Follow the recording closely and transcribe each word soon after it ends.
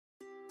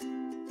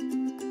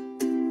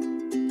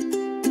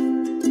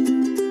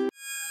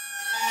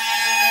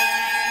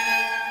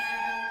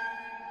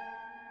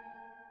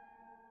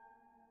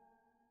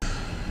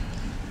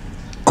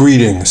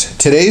Greetings.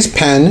 Today's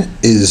pen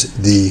is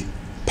the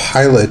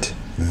Pilot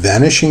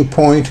Vanishing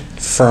Point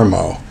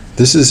Fermo.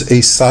 This is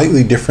a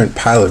slightly different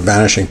Pilot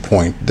Vanishing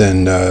Point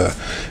than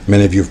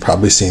many of you have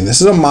probably seen.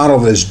 This is a model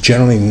that is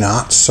generally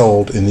not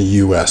sold in the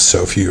US.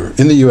 So if you're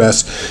in the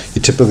US,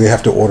 you typically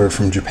have to order it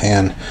from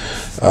Japan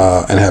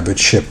and have it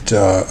shipped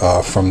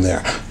from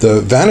there.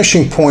 The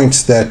vanishing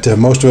points that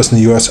most of us in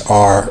the US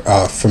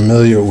are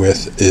familiar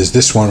with is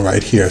this one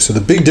right here. So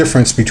the big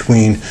difference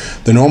between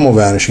the normal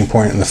vanishing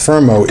point and the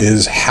Fermo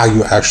is how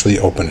you actually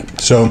open it.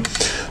 So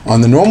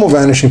on the normal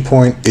vanishing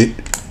point,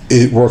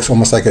 it works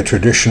almost like a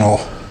traditional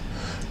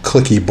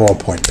clicky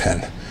ballpoint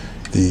pen.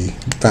 The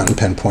fountain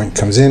pen point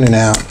comes in and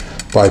out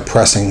by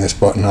pressing this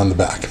button on the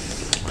back.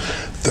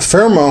 The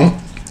Fermo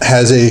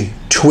has a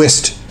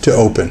twist to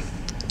open.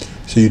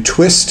 So you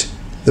twist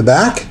the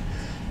back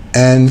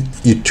and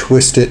you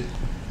twist it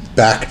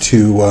back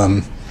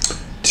to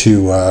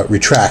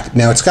retract.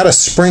 Now it's got a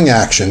spring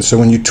action, so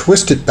when you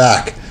twist it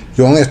back,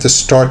 you only have to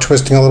start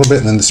twisting a little bit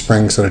and then the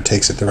spring sort of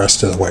takes it the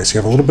rest of the way. So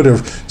you have a little bit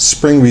of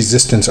spring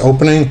resistance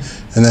opening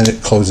and then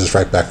it closes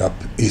right back up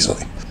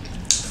easily.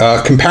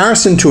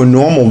 Comparison to a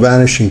normal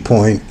vanishing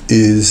point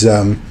is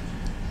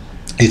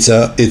it's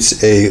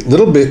a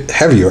little bit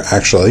heavier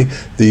actually.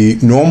 The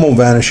normal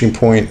vanishing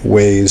point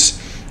weighs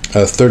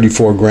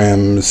 34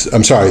 grams.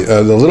 I'm sorry,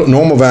 the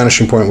normal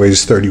vanishing point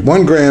weighs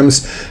 31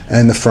 grams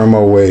and the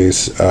Fermo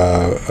weighs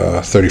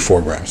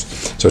 34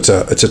 grams. So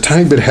it's a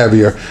tiny bit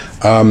heavier.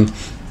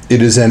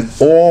 It is an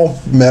all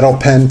metal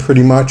pen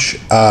pretty much.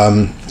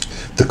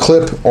 The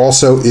clip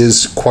also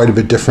is quite a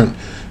bit different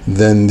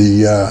than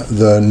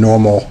the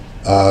normal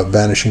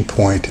vanishing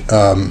point.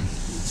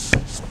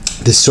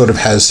 This sort of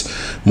has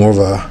more of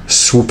a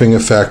swooping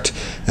effect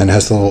and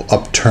has the little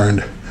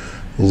upturned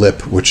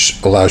lip,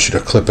 which allows you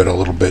to clip it a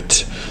little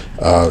bit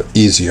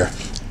easier.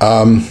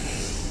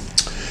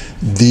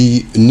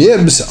 The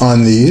nibs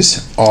on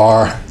these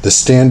are the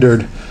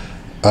standard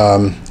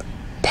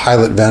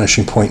Pilot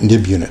Vanishing Point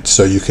nib units,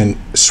 so you can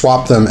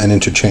swap them and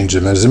interchange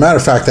them. As a matter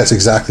of fact, that's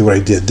exactly what I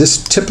did. This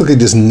typically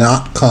does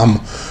not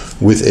come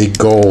with a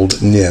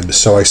gold nib,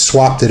 so I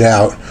swapped it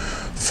out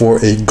for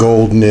a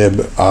gold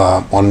nib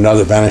on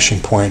another vanishing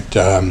point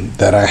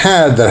that I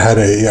had that had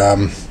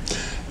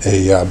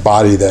a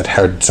body that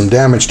had some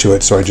damage to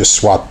it, so I just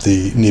swapped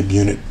the nib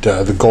unit,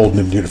 the gold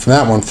nib unit from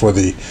that one for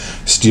the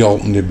steel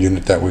nib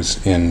unit that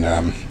was in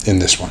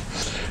this one.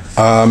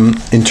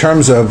 In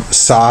terms of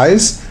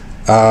size,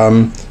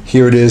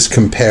 here it is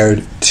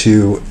compared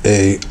to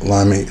a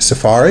Lamy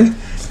Safari,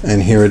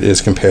 and here it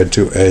is compared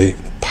to a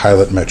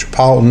Pilot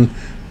Metropolitan,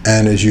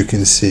 and as you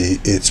can see,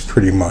 it's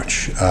pretty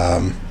much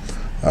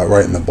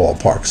right in the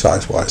ballpark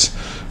size-wise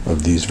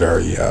of these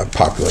very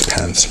popular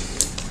pens.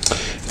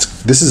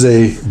 This is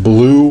a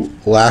blue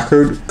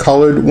lacquered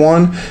colored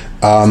one.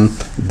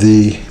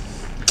 The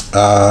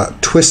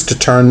twist to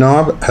turn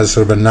knob has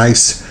sort of a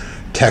nice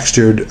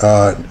textured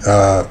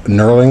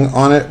knurling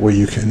on it where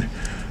you can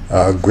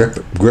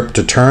grip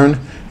to turn.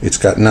 It's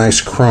got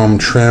nice chrome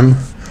trim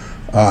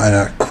and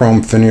a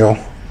chrome finial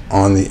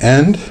on the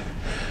end.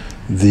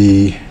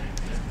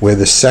 Where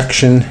the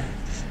section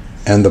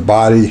and the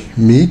body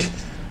meet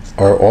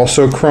are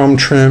also chrome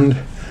trimmed.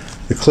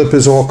 The clip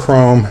is all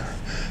chrome,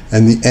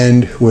 and the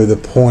end where the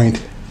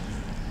point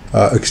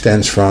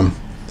extends from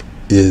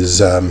is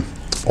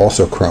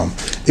also chrome.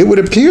 It would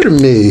appear to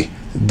me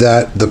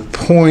that the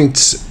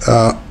points,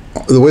 the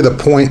way the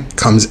point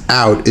comes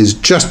out is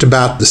just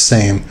about the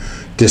same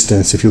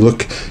distance. If you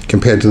look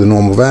compared to the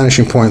normal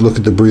vanishing point, look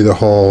at the breather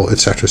hole,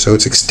 etc. So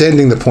it's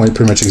extending the point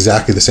pretty much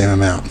exactly the same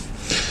amount.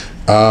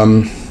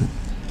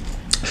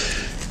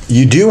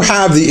 You do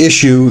have the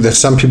issue that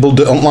some people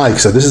don't like.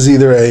 So this is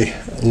either a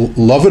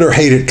love it or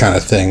hate it kind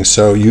of thing.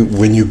 So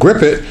when you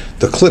grip it,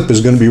 the clip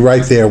is going to be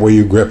right there where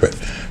you grip it.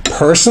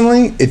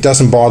 Personally, it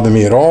doesn't bother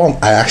me at all.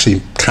 I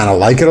actually kind of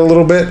like it a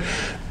little bit.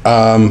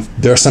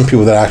 There are some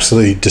people that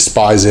actually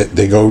despise it.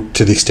 They go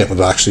to the extent where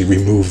they'll actually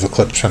remove the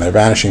clips from their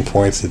vanishing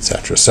points,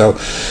 etc. So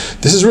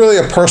this is really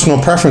a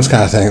personal preference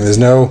kind of thing. There's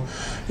no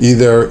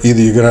either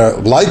you're going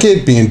to like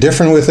it, be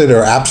indifferent with it,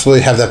 or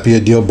absolutely have that be a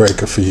deal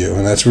breaker for you.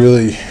 And that's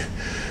really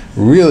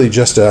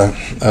just a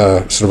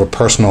sort of a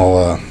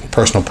personal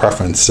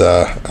preference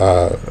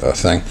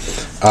thing.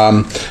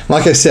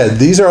 Like I said,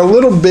 these are a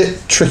little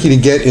bit tricky to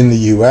get in the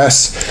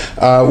US.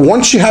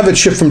 Once you have it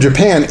shipped from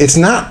Japan, it's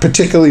not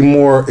particularly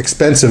more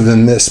expensive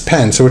than this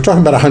pen. So we're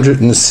talking about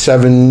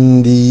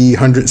 $170,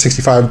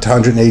 $165 to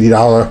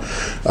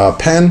 $180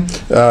 pen.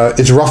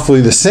 It's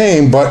roughly the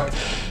same, but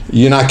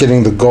you're not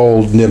getting the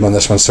gold nib on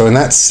this one. So in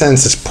that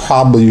sense, it's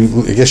probably,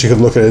 I guess you could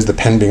look at it as the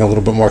pen being a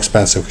little bit more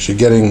expensive because you're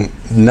getting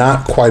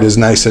not quite as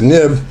nice a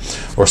nib,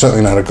 or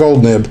certainly not a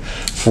gold nib,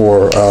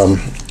 for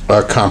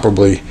a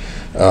comparably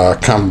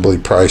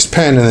priced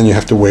pen. And then you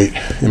have to wait.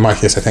 In my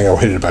case, I think I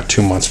waited about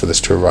 2 months for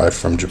this to arrive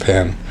from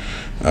Japan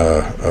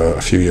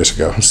a few years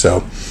ago.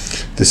 So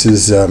this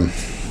is,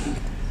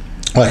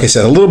 like I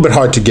said, a little bit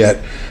hard to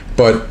get.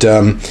 But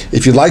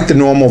if you like the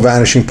normal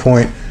vanishing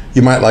point,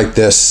 you might like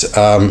this.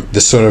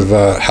 This sort of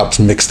helps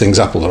mix things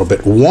up a little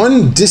bit.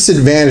 One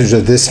disadvantage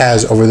that this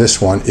has over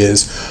this one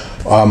is,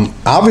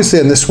 obviously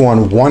on this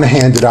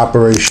one-handed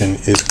operation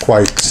is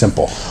quite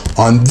simple.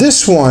 On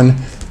this one,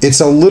 it's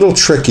a little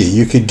tricky.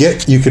 You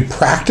could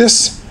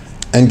practice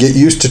and get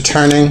used to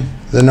turning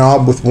the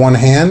knob with one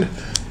hand,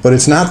 but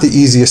it's not the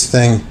easiest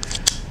thing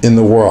in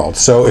the world.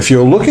 So if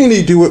you're looking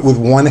to do it with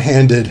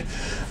one-handed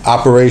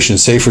operation,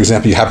 say for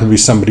example you happen to be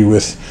somebody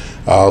with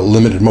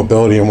limited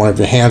mobility in one of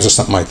your hands or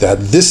something like that,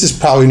 this is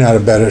probably not a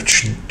better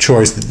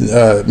choice,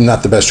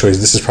 not the best choice.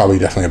 This is probably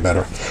definitely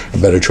a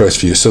better choice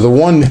for you. So the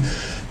one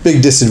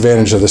big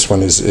disadvantage of this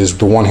one is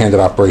the one-handed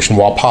operation,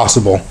 while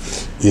possible,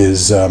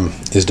 is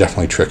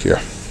definitely trickier.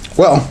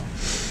 Well,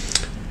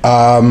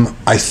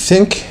 I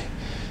think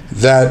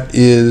that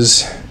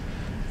is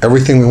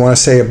everything we want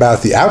to say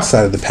about the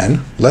outside of the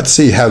pen. Let's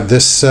see how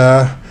this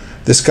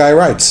guy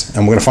writes,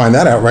 and we're going to find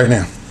that out right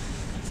now.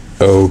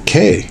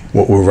 Okay,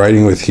 what we're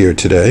writing with here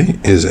today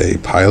is a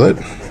Pilot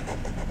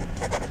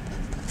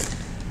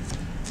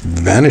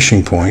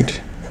Vanishing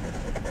Point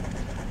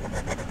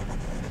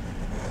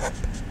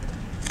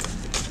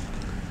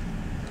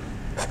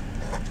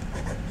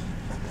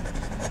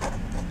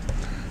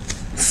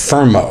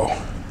Fermo.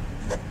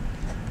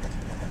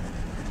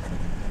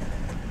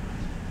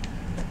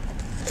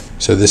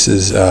 So this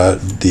is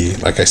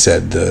like I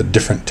said, the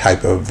different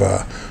type of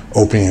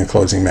opening and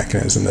closing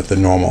mechanism that the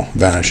normal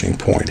vanishing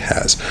point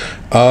has.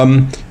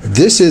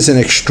 This is an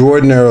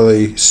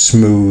extraordinarily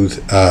smooth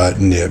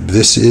nib.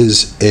 This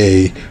is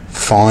a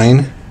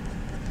fine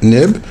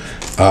nib,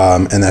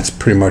 and that's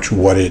pretty much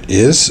what it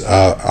is.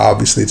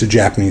 Obviously it's a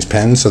Japanese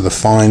pen, so the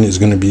fine is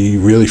going to be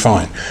really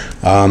fine.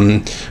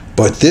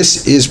 But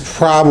this is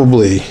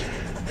probably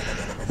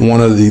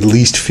one of the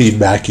least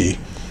feedbacky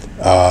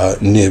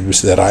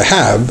nibs that I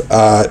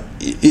have.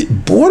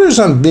 It borders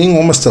on being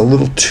almost a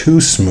little too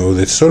smooth.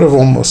 It's sort of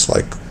almost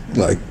like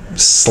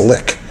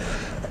slick.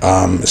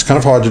 It's kind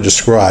of hard to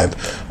describe.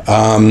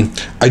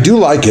 I do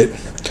like it.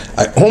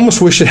 I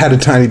almost wish it had a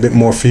tiny bit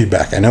more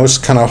feedback. I know it's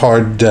kind of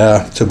hard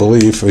to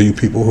believe for you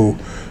people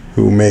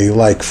who may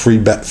like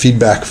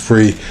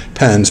feedback-free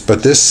pens,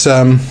 but this,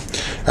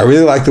 I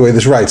really like the way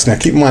this writes. Now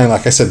keep in mind,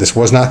 like I said, this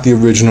was not the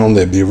original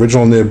nib. The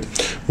original nib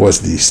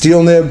was the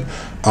steel nib.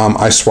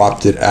 I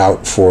swapped it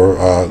out for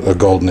a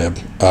gold nib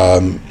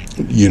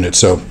unit,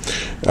 so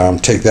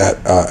take that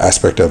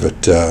aspect of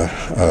it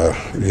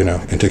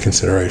into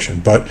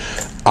consideration. But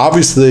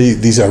obviously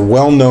these are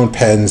well-known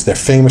pens. They're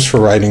famous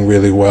for writing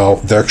really well.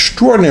 They're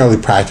extraordinarily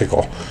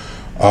practical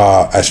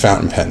as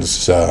fountain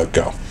pens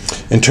go.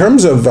 In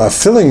terms of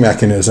filling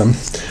mechanism,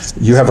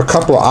 you have a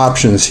couple of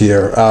options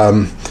here.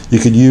 You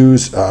could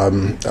use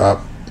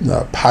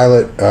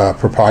Pilot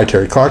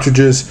proprietary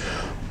cartridges,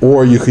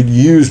 or you could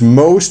use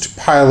most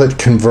Pilot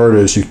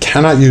converters. You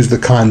cannot use the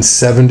Con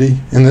 70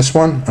 in this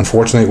one.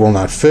 Unfortunately, it will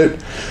not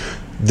fit.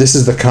 This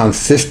is the Con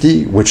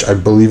 50, which I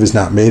believe is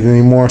not made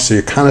anymore, so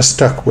you're kind of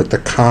stuck with the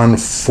Con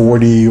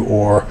 40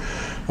 or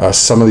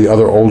some of the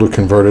other older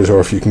converters, or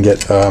if you can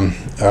get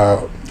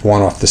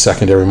one off the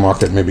secondary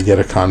market, maybe get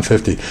a Con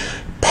 50.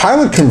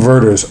 Pilot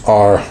converters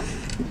are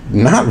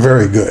not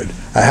very good,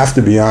 I have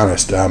to be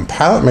honest.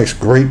 Pilot makes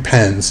great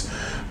pens,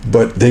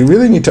 but they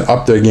really need to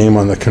up their game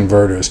on the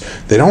converters.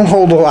 They don't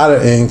hold a lot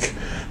of ink.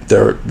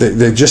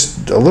 They're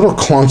just a little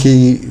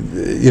clunky,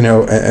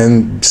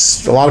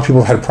 and a lot of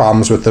people had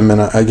problems with them.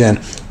 And again,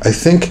 I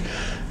think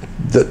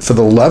that for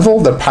the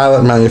level that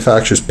Pilot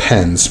manufactures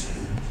pens,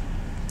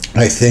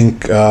 I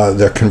think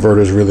their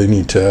converters really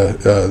need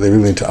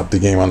to up the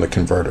game on the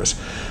converters.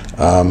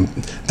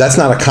 That's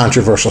not a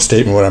controversial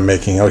statement what I'm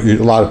making. A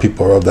lot of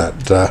people are of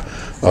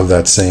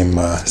that same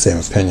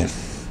opinion.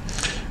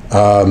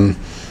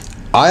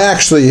 I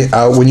actually,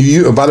 when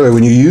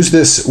you use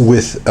this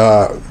with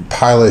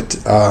Pilot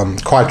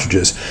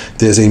cartridges,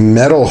 there's a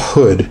metal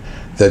hood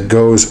that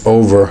goes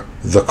over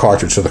the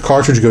cartridge. So the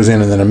cartridge goes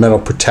in, and then a metal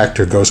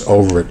protector goes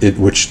over it,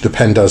 which the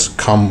pen does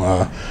come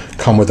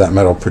with that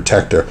metal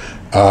protector,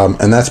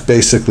 and that's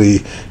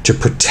basically to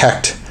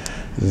protect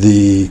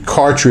the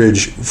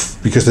cartridge,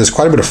 because there's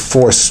quite a bit of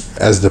force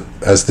as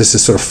this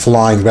is sort of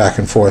flying back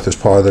and forth as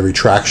part of the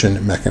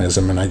retraction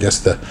mechanism, and I guess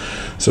the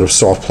sort of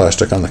soft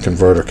plastic on the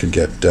converter could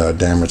get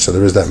damaged. So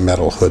there is that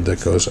metal hood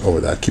that goes over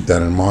that. Keep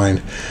that in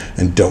mind,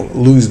 and don't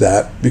lose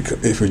that,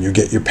 because when you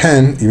get your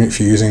pen, even if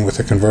you're using with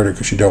a converter,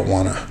 because you don't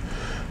want to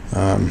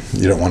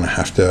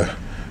have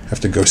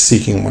to go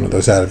seeking one of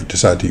those out if you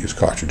decide to use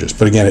cartridges.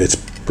 But again,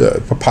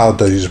 Pilot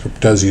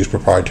does use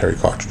proprietary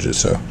cartridges,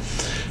 so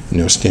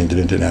no standard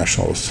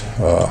internationals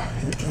or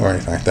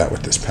anything like that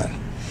with this pen.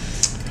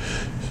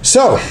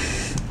 So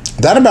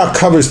that about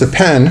covers the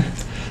pen.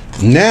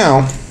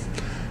 Now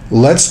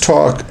let's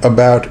talk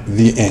about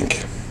the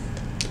ink.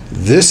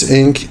 This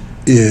ink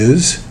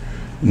is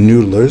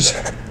Noodler's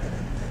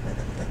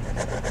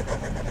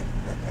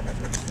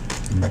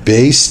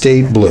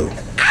Baystate Blue.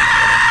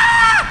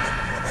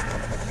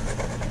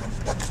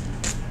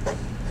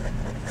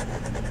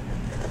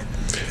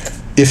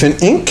 If an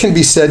ink can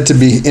be said to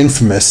be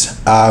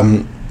infamous,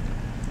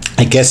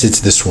 I guess it's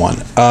this one.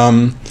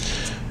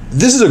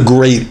 This is a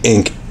great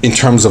ink in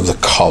terms of the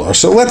color.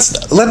 So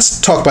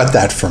let's talk about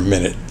that for a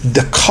minute.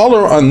 The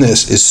color on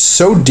this is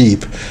so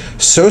deep,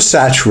 so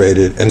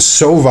saturated, and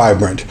so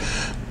vibrant.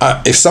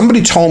 If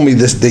somebody told me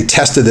this, they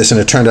tested this and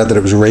it turned out that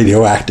it was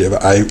radioactive,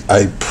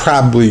 I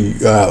probably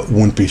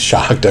wouldn't be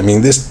shocked. I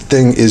mean, this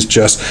thing is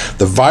just,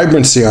 the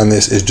vibrancy on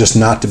this is just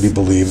not to be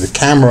believed. The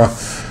camera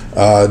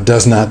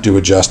does not do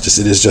it justice.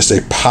 It is just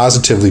a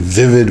positively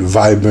vivid,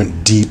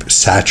 vibrant, deep,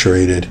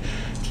 saturated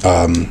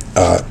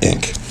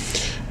ink.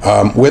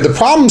 Where the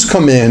problems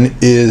come in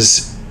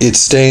is it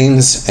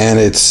stains and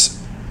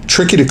it's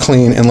tricky to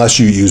clean unless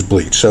you use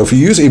bleach. So if you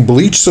use a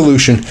bleach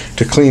solution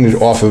to clean it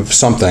off of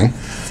something,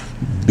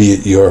 be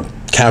it your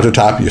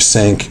countertop, your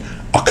sink,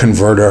 a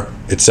converter,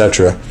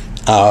 etc.,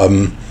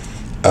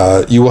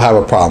 you will have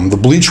a problem. The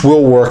bleach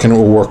will work and it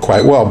will work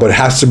quite well, but it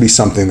has to be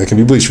something that can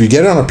be bleached. If you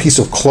get it on a piece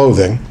of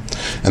clothing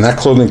and that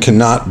clothing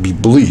cannot be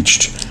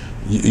bleached,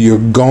 you're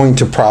going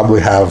to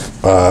probably have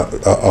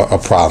a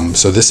problem.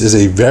 So this is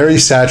a very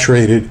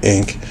saturated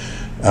ink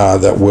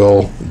that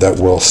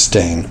will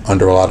stain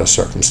under a lot of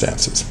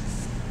circumstances.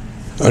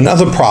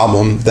 Another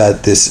problem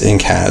that this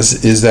ink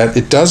has is that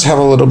it does have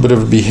a little bit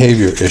of a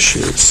behavior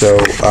issue. So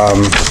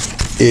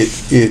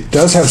it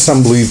does have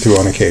some bleed through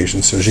on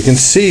occasion. So as you can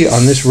see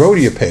on this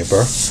rhodia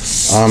paper,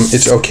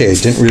 it's okay.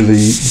 It didn't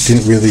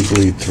really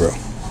bleed through.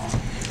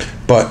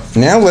 But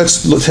now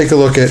let's take a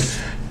look at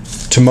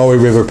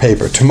Tomoe River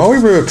paper.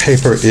 Tomoe River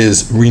paper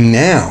is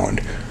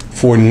renowned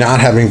for not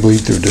having bleed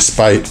through,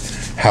 despite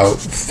how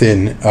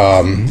thin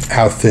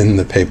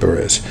the paper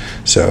is.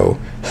 So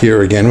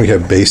here again we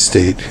have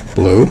Baystate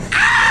blue,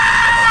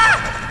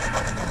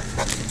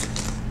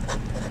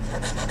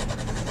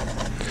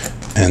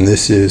 and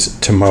this is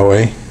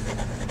Tomoe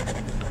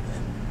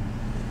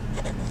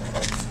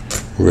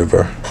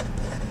River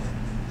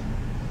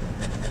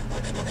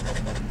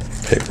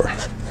paper.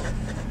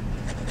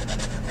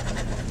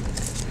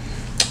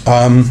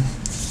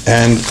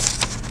 And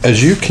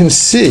as you can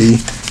see,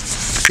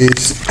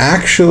 it's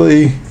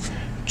actually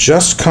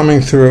just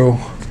coming through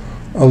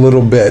a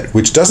little bit,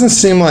 which doesn't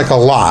seem like a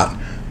lot,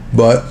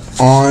 but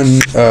on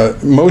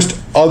most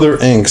other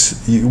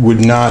inks you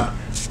would not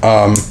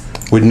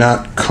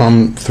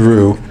come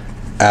through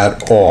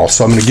at all.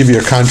 So I'm going to give you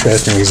a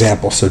contrasting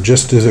example. So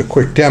just as a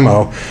quick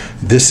demo,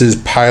 this is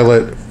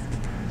Pilot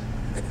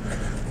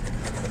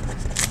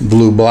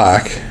Blue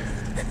Black.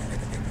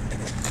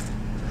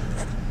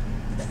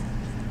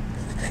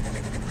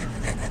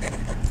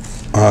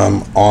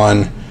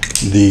 On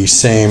the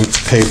same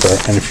paper,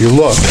 and if you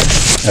look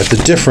at the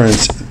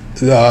difference,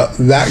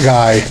 that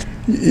guy,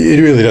 it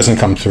really doesn't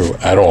come through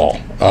at all.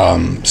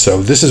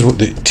 So this is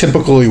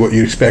typically what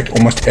you expect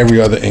almost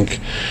every other ink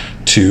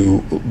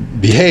to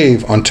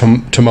behave on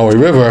Tomoe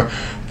River,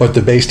 but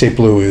the Baystate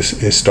blue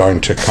is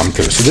starting to come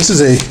through. So this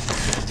is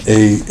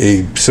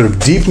a sort of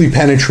deeply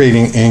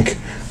penetrating ink,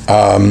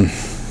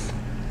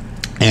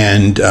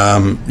 and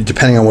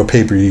depending on what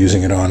paper you're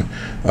using it on,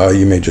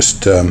 you may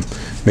just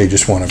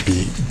want to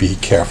be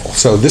careful.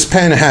 So this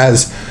pen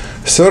has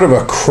sort of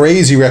a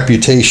crazy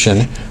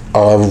reputation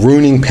of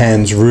ruining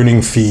pens,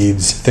 ruining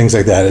feeds, things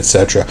like that,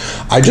 etc.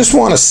 I just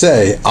want to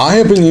say I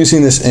have been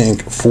using this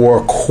ink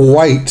for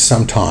quite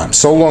some time,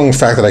 so long in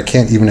fact that I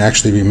can't even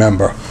actually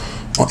remember.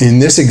 In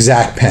this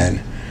exact pen,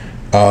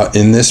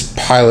 in this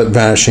Pilot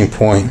Vanishing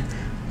Point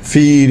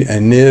feed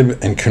and nib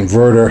and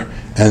converter,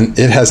 and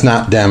it has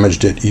not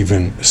damaged it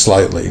even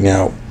slightly.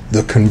 Now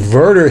the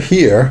converter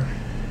here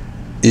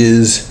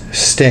is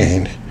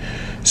stained,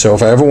 so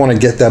if I ever want to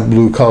get that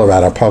blue color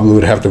out, I probably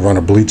would have to run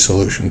a bleach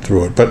solution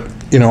through it, but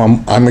you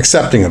know, I'm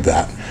accepting of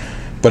that.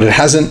 But it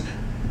hasn't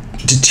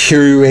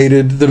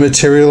deteriorated the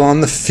material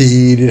on the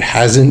feed, it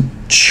hasn't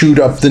chewed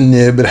up the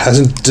nib, it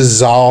hasn't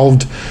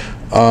dissolved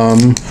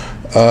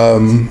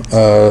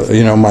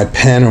you know, my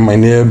pen or my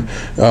nib,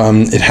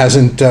 it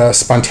hasn't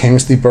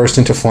spontaneously burst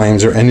into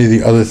flames or any of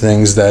the other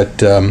things that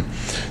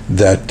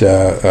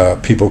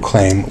people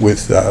claim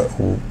with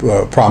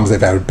problems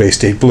they've had with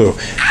Baystate blue.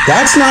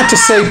 That's not to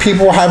say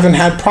people haven't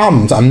had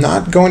problems. I'm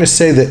not going to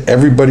say that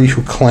everybody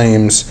who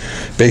claims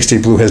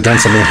Baystate blue has done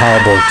something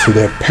horrible to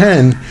their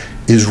pen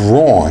is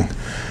wrong.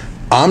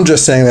 I'm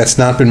just saying that's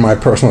not been my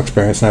personal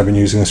experience, and I've been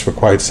using this for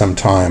quite some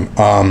time.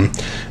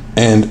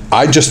 And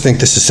I just think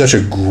this is such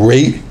a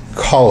great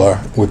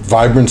color with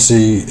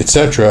vibrancy,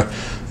 etc.,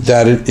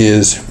 that it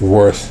is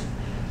worth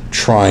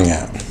trying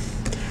out.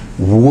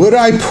 Would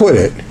I put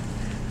it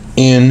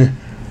in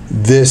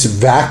this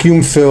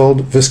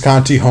vacuum-filled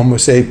Visconti Homo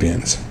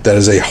sapiens that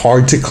is a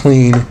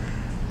hard-to-clean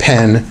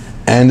pen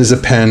and is a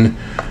pen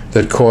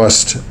that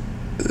cost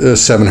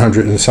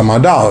 $700 and some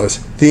odd?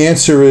 The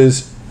answer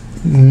is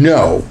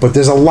no, but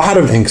there's a lot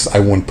of inks I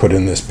wouldn't put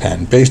in this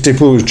pen. Baystate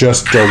blue is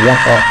just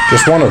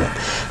one of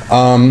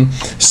them.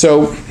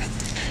 So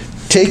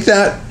take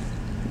that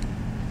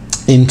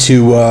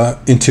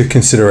into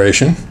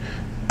consideration.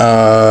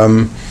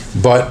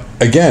 But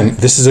again,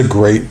 this is a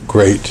great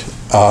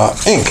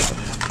ink.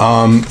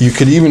 You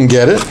could even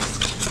get it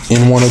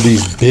in one of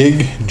these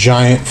big,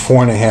 giant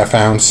 4.5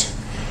 ounce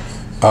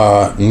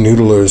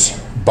Noodler's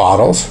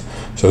bottles,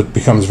 so it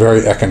becomes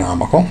very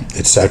economical,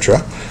 etc.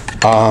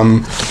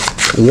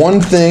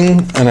 One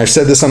thing, and I've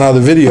said this on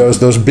other videos,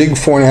 those big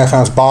 4.5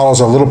 ounce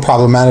bottles are a little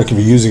problematic if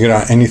you're using it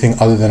on anything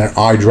other than an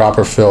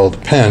eyedropper filled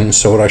pen.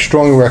 So what I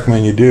strongly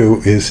recommend you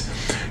do is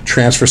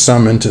transfer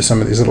some into some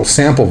of these little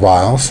sample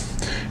vials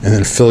and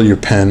then fill your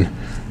pen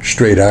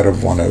straight out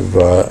of one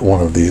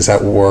of these.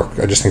 That will work.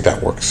 I just think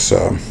that works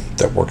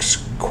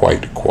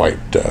quite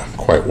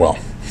well.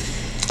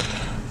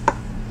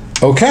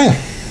 Okay,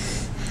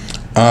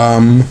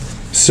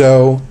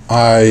 so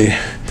I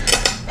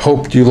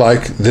hope you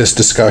like this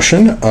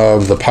discussion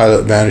of the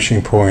Pilot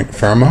Vanishing Point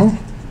Fermo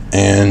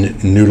and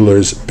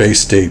Noodler's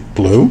Baystate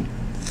Blue.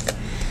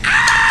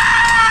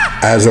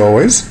 As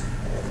always,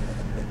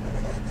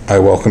 I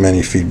welcome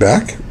any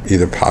feedback,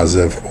 either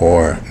positive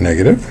or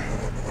negative.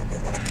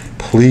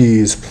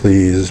 Please,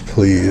 please,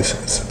 please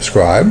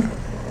subscribe.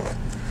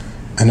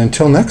 And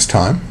until next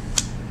time,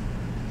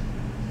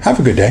 have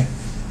a good day.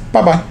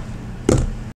 Bye-bye.